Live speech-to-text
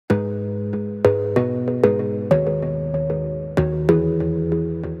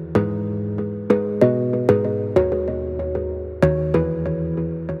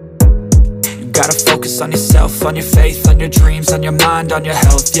on yourself, on your faith, on your dreams, on your mind, on your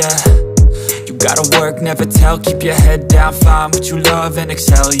health, yeah. You gotta work, never tell, keep your head down, find what you love and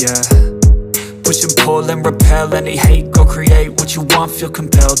excel, yeah. Push and pull and repel any hate, go create what you want, feel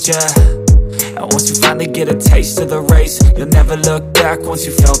compelled, yeah. And once you finally get a taste of the race, you'll never look back once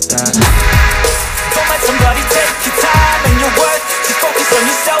you felt that. Don't let somebody take your time and your worth, just focus on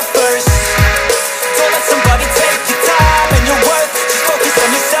yourself first. Don't let somebody take your time and your worth, just focus on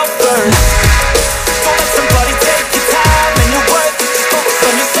yourself first. Don't let somebody take your time and your worth, just focus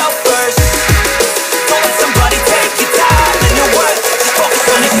on yourself first. Don't let somebody take your time and your worth, just focus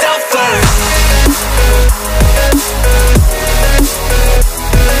on yourself first.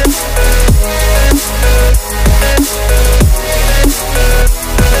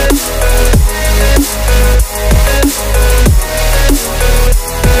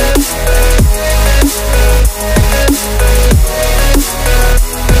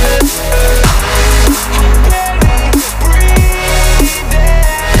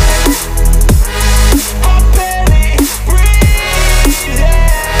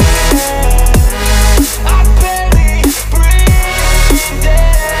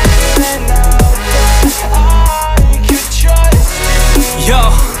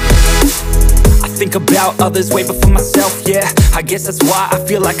 Think about others way before myself, yeah. I guess that's why I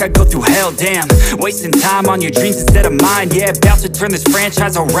feel like I go through hell, damn. Wasting time on your dreams instead of mine, yeah. About to turn this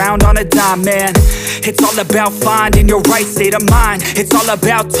franchise around on a dime, man. It's all about finding your right state of mind. It's all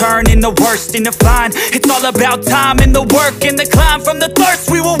about turning the worst into fine. It's all about time and the work and the climb. From the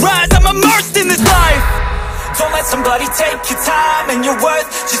thirst we will rise, I'm immersed in this life. Don't let somebody take your time and your worth,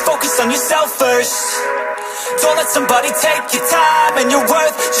 just focus on yourself first. Don't let somebody take your time and your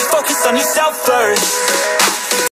worth, just focus on yourself first.